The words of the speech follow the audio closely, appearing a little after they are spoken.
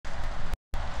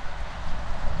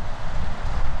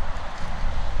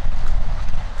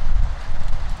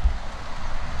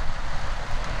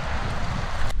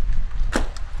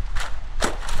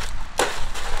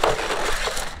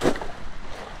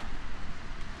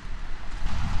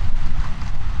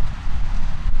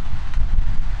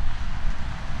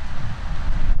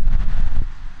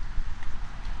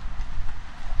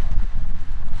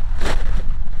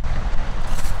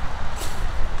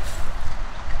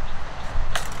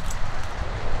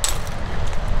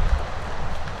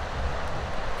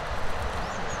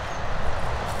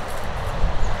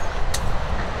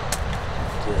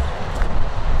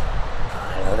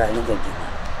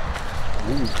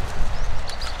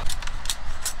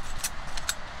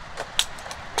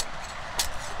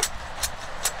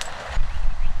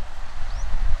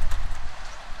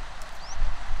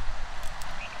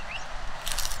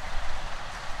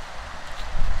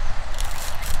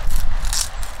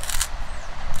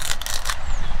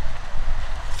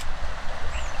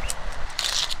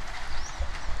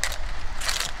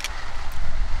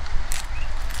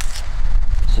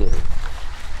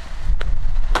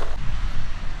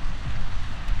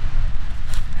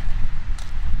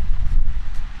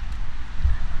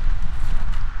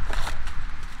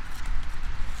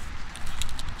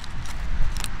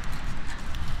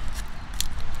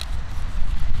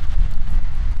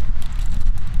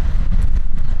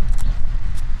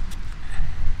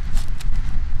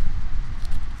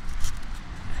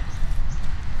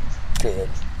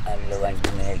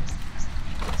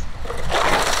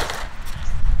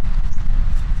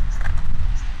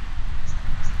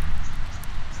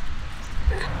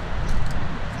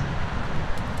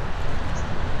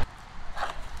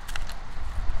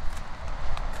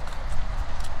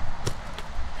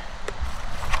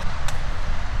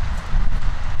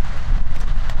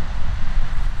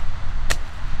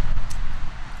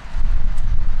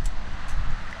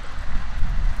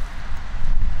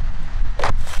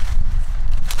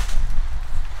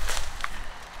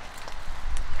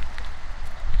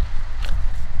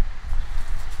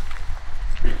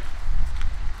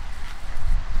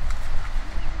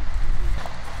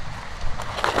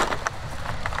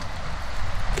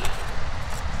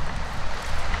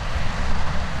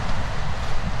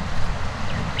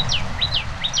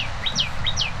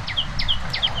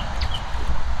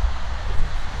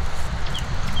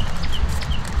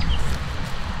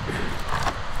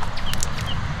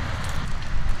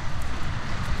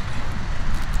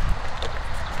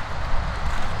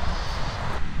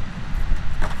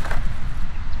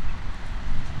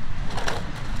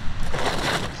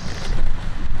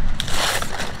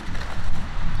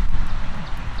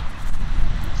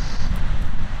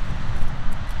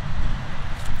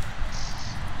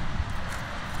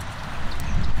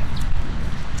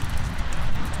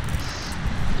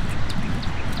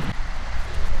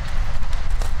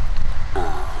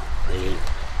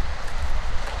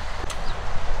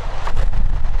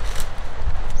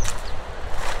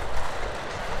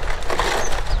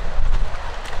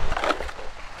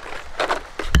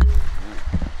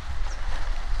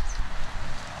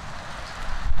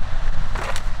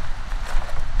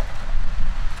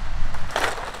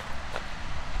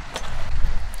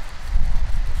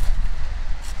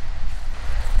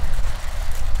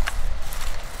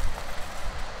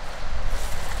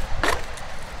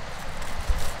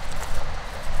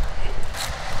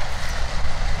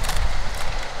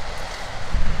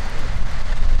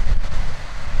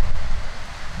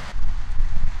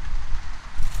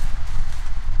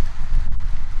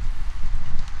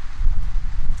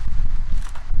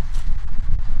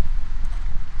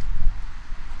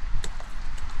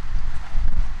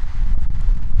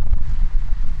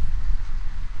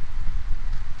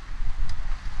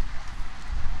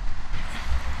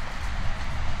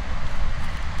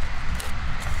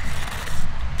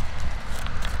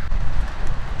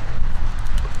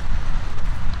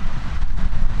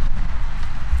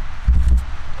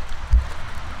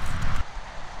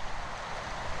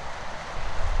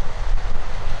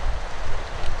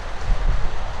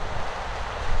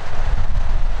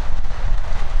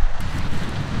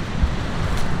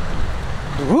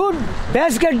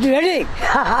Basket ready.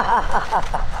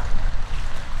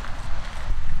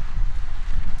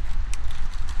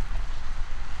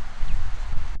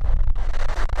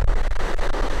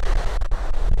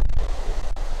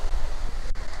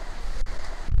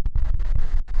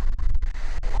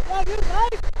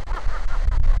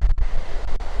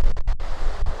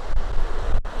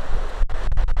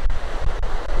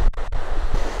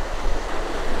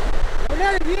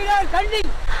 Landing.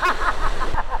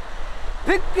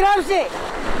 Big CRABS.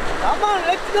 Come on,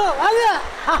 let's go. வாங்க.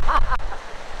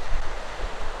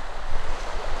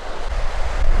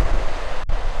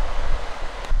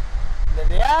 இந்த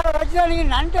வேற வச்சா நீங்க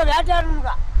நண்டை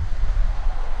வேட்டையாடணும்க்கா.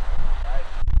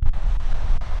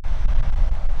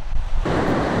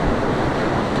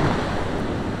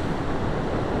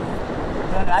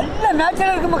 நல்ல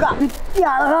மேய்ச்சல் இருக்குமாக்கா. சுற்றி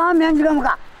அழகா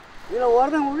மேய்ஞ்சிக்கோமுக்கா. இதில்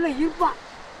ஒருத்தன் உள்ள இருப்பான்.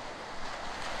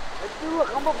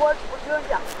 கம்ப போட்டு பிடிச்ச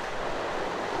வேண்டியான்.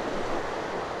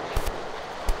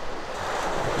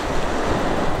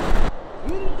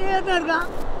 இருட்டே தான் இருக்கான்.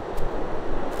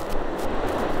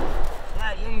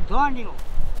 எனக்கு தோண்டிடும்.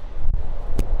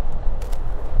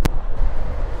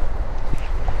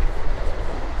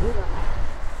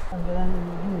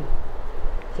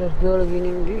 செட்டோட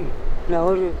நின்று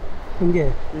ஒரு இங்கே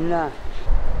இல்லை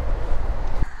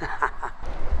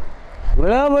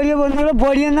இவ்வளோ பெரிய பொண்ணு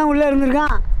பொடியன் தான் உள்ளே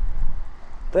இருந்திருக்கான்.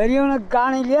 பெரியவனுக்கு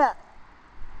காணையிலையே.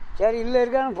 சரி இல்லை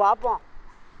இருக்கான்னு பார்ப்போம்.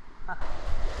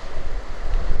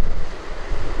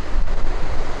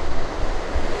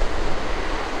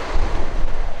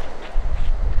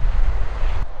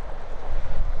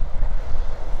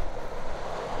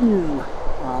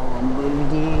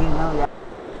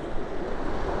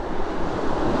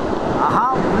 ஆஹா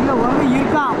உள்ள ஒரு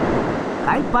இருக்கான்.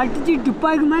 கை பட்டுச்சு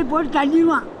துப்பாக்கி மாதிரி போட்டு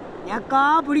தள்ளிடுவான். ஏக்கா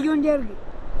பிடிக்க வேண்டியா இருக்கு.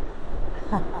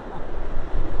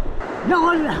 என்ன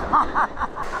ஓடுற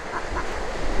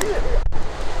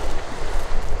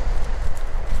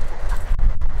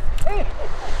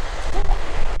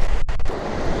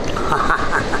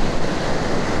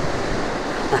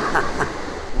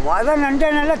நண்டை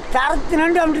நல்லா தரத்து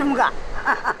நண்டு அப்படின்னுக்கா.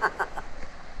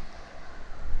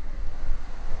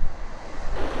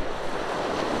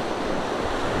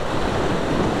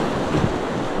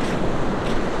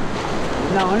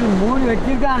 நான் வந்து 3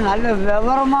 வச்சிருக்கான். நல்ல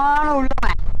விவரமான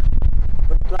உள்ளவன்.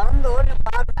 திறந்து ஓடி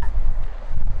பார்க்குறேன்.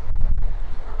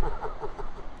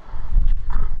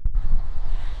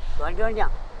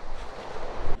 கொஞ்சம்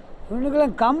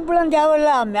இவனுக்கெல்லாம் கம்பளம்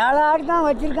தேவையில்ல. மேலாடி தான்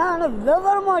வச்சுருக்கான். ஆனால்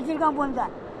விவரமாக வச்சுருக்கான்.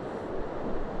 போன்தான்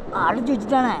அடைச்சி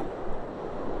வச்சுட்டானே.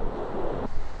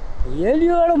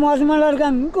 எலியோட மோசமெல்லாம்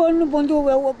இருக்கான். இங்கே ஒன்று பொந்து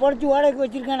புடச்சி ஓடக்கு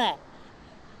வச்சுருக்கானே.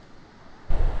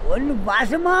 ஒன்று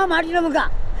வசமாக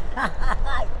மாட்டினமுக்கான்.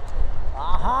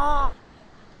 ஆஹா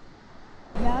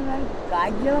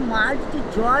கையில் மாட்டி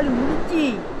சோழி முடிச்சு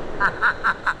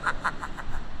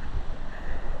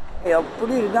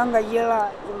எப்படி இருக்கான்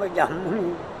கையெல்லாம். ரொம்ப ஜம்மு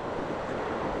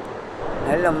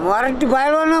நல்ல முரட்டு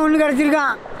பயல்வானா ஒன்று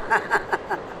கிடச்சிருக்கான்.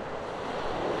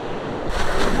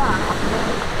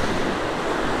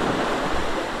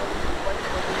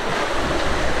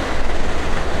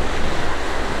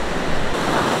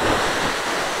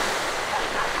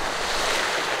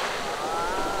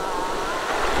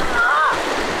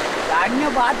 கண்ணை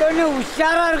பார்த்தோடனே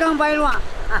உஷாராக இருக்கான் பயிலுவான்.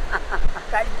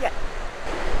 கடிக்க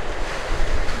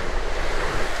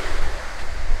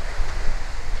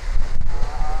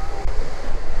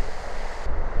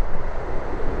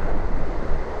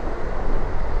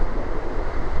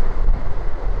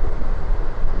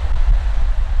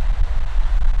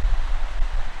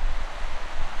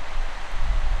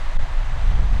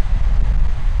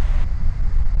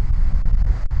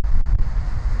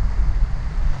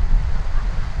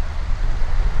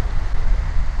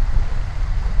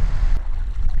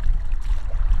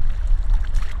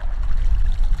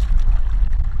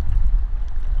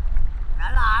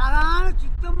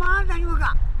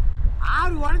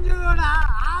ஆறு உடஞ்சதோட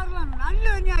ஆறுல நல்ல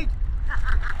தண்ணி ஆயிடுச்சு.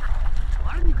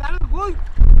 உடஞ்சி கடல் போய்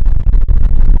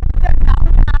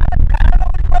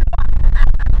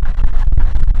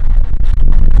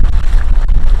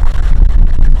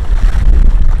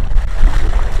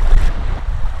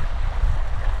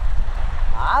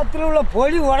ஆற்றுல உள்ள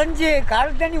பொலி உடஞ்சி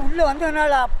கடல் தண்ணி உள்ளே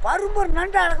வந்ததுனால பரும்பு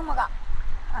நண்டா அடக்குமாக்கா.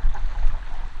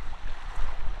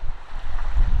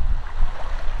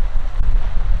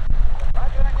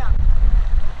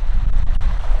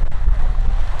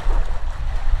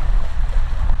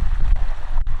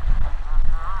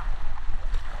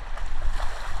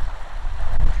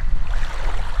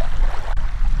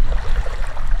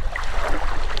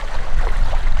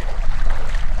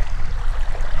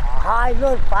 இதில்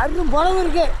ஒரு பரும்பு புலவு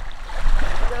இருக்கு.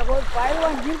 இதில் ஒரு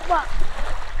பயில்வான் இருப்பான்,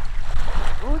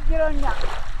 ஊத்திரவங்க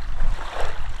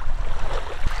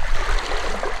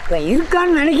இப்போ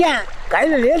இருக்கான்னு நினைக்கிறேன்.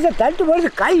 கையில் லேசாக தட்டு போடுது,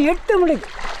 கை எட்ட முடியுது.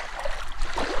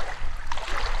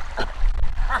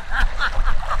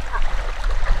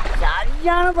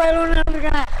 சரியான பயில்வான்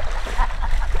நடந்திருக்கேன்.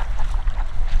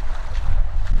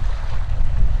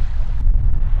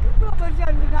 இவ்வளோ பெருசாக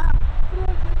இருந்திருக்கான்.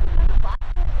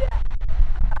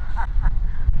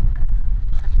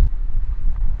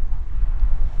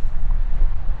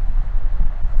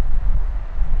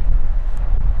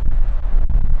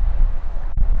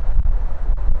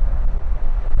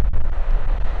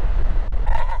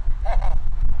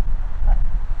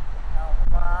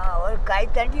 ஒரு கை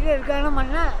தட்டிட்டு இருக்கான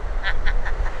மண்ண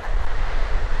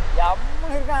எம்ம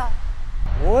இருக்கான்.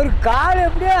 ஒரு கால்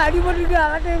எப்படியோ அடிபட்டு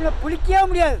அவன்கிட்ட குளிக்கவே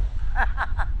முடியாது.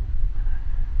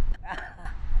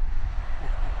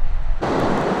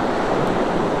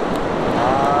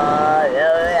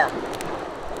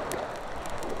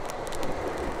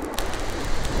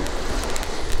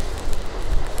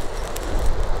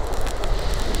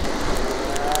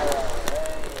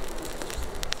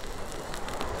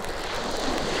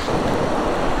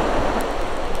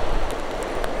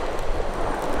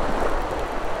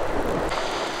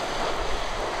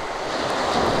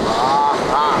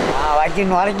 வச்சு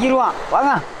நுரைக்கிடுவான்.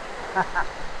 வாங்க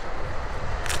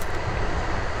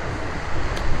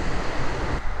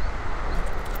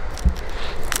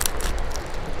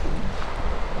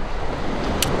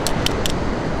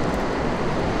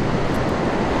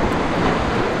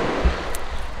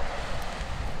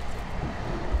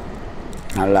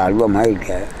நல்லா அல்வமாக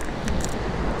இருக்கு.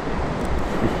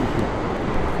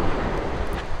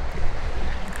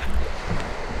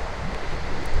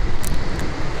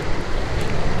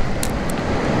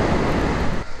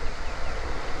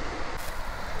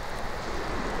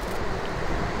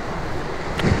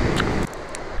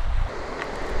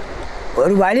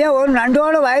 ஒரு வழியாக ஒரு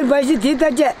நண்டோட வயிறு பசி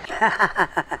தீத்தாச்சு.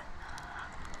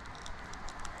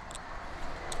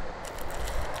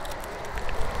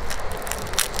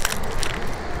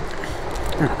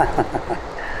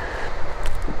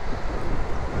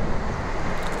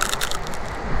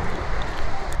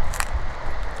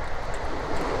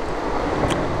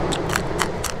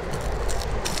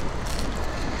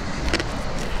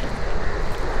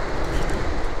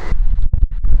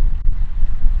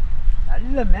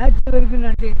 நல்ல மேட்சில் இருக்குன்னு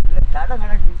நன்றி. இல்லை தடை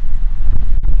கிடக்கு.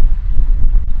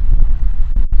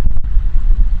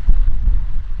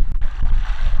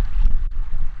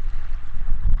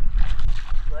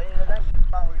 தொழில தான்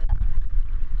இருப்பான் உள்ள.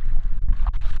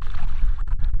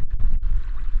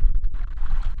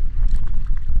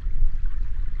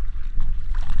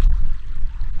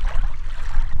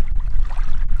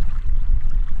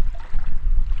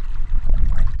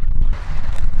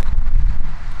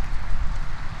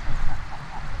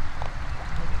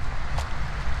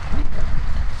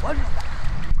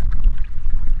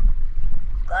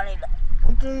 காணில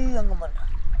குட்டி அங்கே பண்ண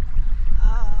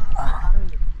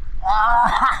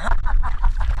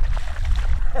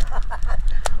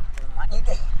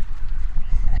மணிட்டை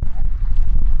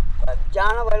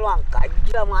கஜான வருவான்.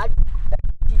 கஜ்ஜில் மாட்டி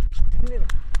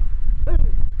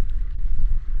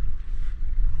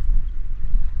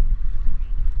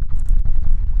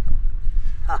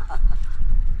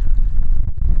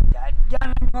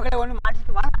கஜான மக்களை ஒன்று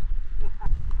மாட்டிட்டு வாங்க.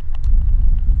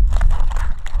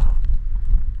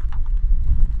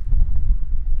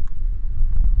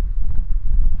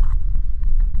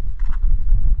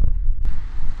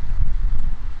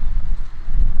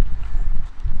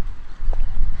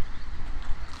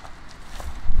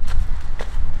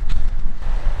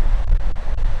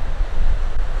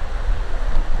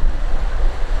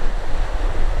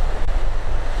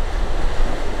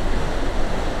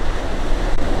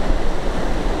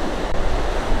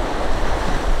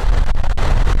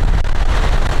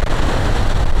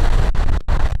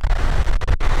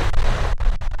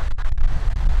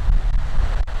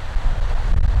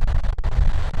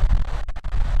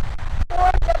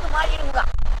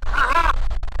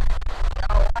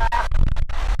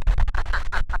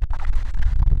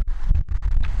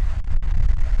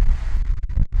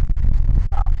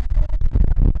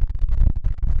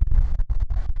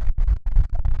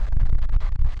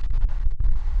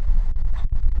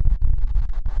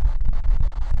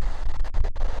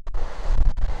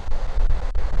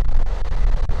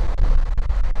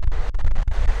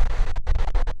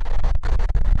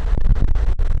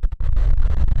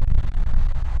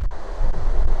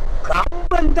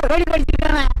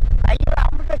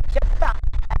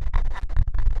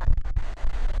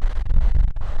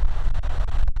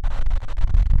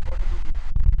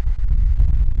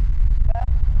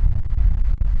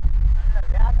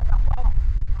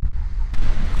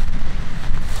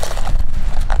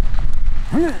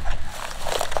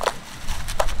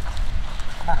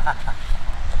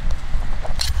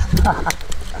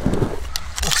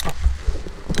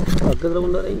 பக்கத்தில்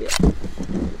கொண்டு வரீங்க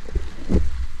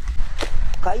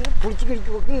கையில் பிடிச்சி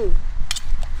கடிச்சு போக்கு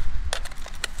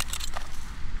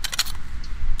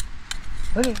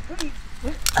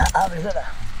அப்படி சொல்ல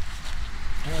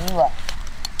வா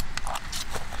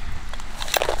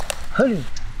ஹலி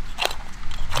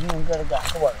நீ இங்கே இருக்க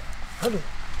அங்கே வா ஹலி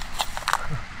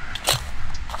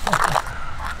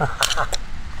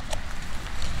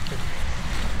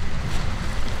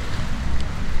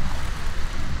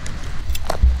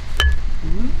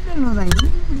இல்லைண்ணா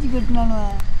இன்னும் பிடிச்சி கட்டினானு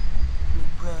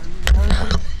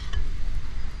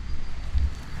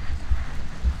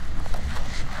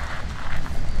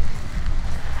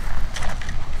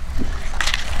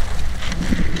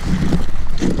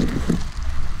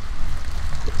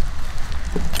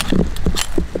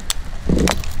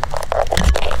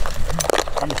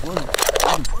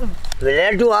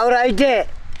விளையாட்டு ஓவர் ஆகிட்டு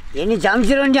இனி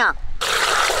சமைச்சிட வேண்டியான்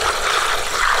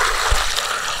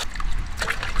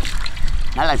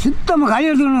நல்லா சுத்தமாக காய்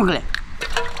எடுத்துக்கணும் மக்களே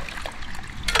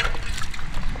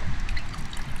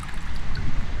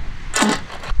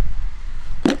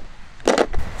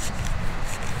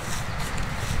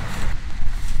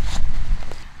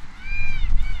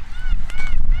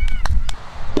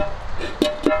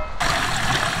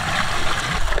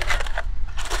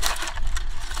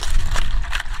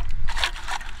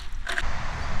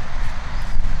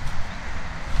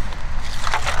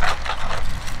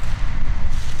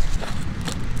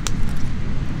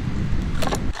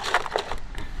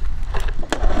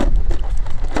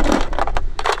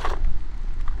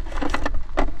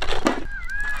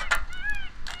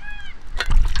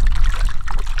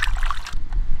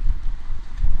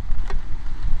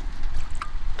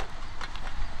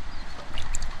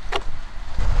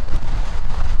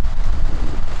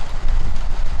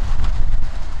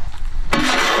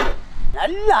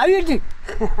நல்லா ஆகிட்டு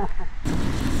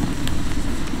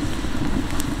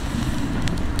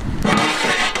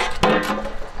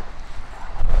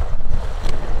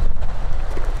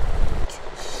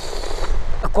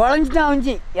குழஞ்சிட்டான்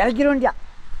அவஞ்சி இறக்கிற வேண்டியா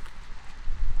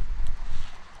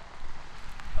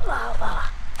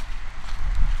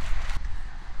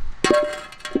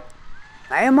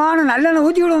நயமான நல்லெண்ணெய்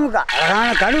ஊற்றி விடுவோமுக்கா அழகான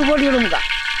கடுகு போட்டு விடுவோமுக்கா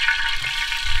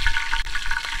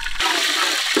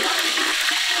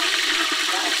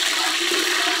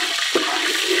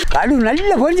கடுகு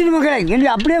நல்லா பொரிஞ்சிட்டு மக்களே எಲ್ಲಿ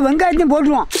அப்படியே வெங்காயத்தையும்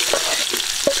போட்டுருவோம்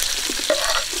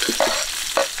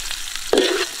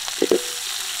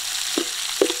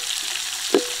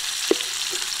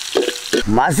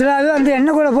மசாலாவே அந்த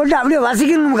எண்ணெய் கூட போட்டு அப்படியே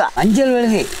வசிக்கணுமுக்கா மஞ்சள்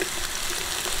விழுது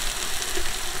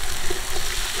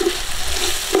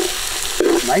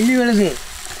மல்லி விழுது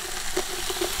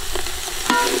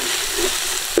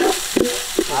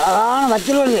அழகான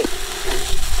வச்சல் விழுது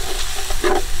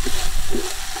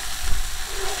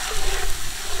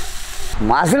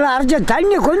மசாலா அரைச்ச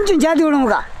தண்ணி கொஞ்சம் சேர்த்து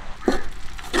விடுமுக்கா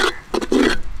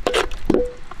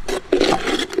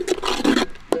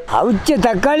அவிச்ச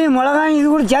தக்காளி மிளகாய் இது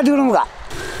கூட சேர்த்து விடுமுக்கா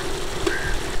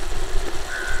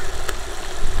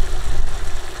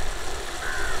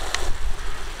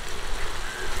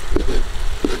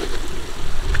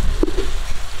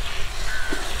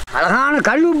அழகான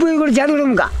கல் உப்பு இது கூட சேர்த்து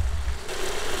விடுமுக்கா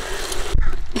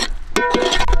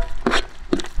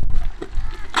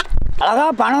அழகா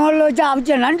பனவல்ல வச்சு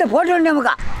அவிச்ச நண்டை போட்டு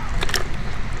வேண்டியமுக்கா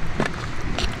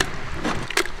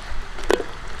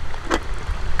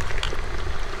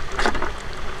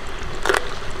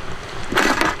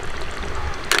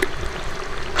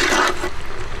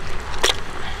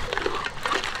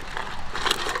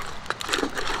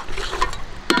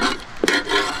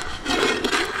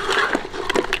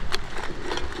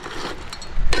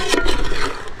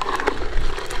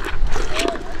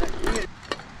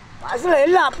மசாலா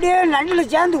எல்லாம் அப்படியே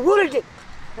நண்டில் சேர்ந்து ஊறிட்டு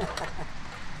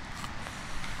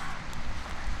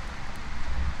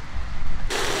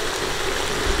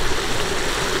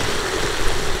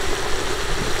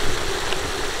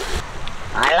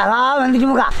அழகா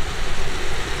வந்துட்டுமுக்கா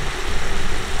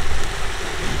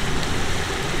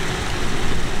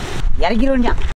இறக்கிற வேண்டியான்